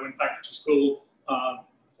 And then I went back to school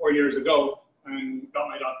 4 years ago and got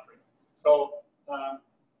my doctorate. So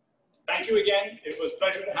thank you again. It was a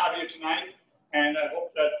pleasure to have you tonight. And I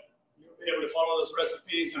hope that you'll be able to follow those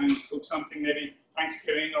recipes and cook something maybe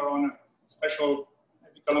Thanksgiving or on a special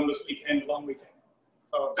maybe Columbus weekend, long weekend.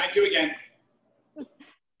 So thank you again.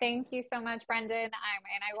 Thank you so much, Brendan. And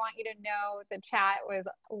I want you to know the chat was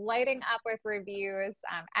lighting up with reviews.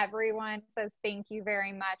 Everyone says thank you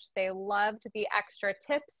very much. They loved the extra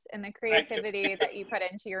tips and the creativity that you put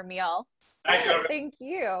into your meal. Thank you. Thank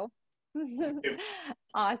you.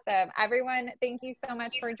 Awesome. Everyone, thank you so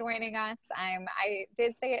much for joining us. I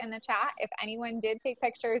did say it in the chat. If anyone did take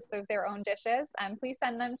pictures of their own dishes, please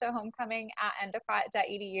send them to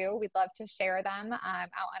homecoming@endicott.edu. We'd love to share them out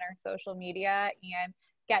on our social media and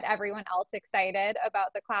get everyone else excited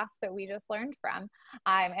about the class that we just learned from.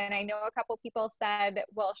 And I know a couple people said,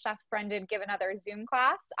 will Chef Brendan give another Zoom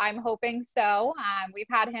class? I'm hoping so. We've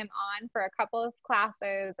had him on for a couple of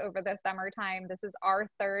classes over the summertime. This is our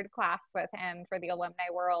third class with him for the alumni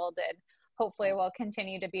world, and hopefully we'll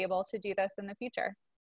continue to be able to do this in the future.